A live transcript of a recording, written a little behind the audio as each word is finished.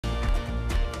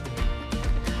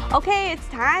Okay, it's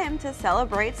time to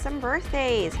celebrate some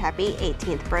birthdays. Happy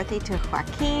 18th birthday to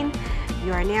Joaquin.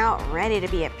 You are now ready to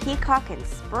be a peacock and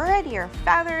spread your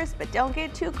feathers, but don't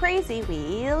get too crazy.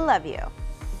 We love you.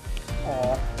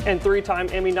 Aw. And three-time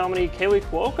Emmy nominee Kaylee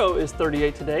Cuoco is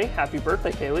 38 today. Happy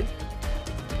birthday, Kaylee.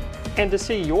 And to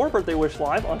see your birthday wish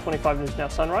live on 25 News Now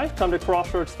Sunrise, come to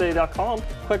crossroadstoday.com,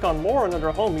 click on more, and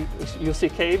under home, you'll see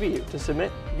KABU to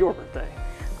submit your birthday.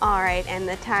 All right, and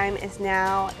the time is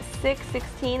now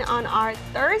 6:16 on our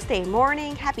Thursday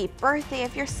morning. Happy birthday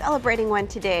if you're celebrating one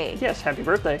today. Yes, happy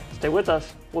birthday. Stay with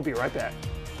us. We'll be right back.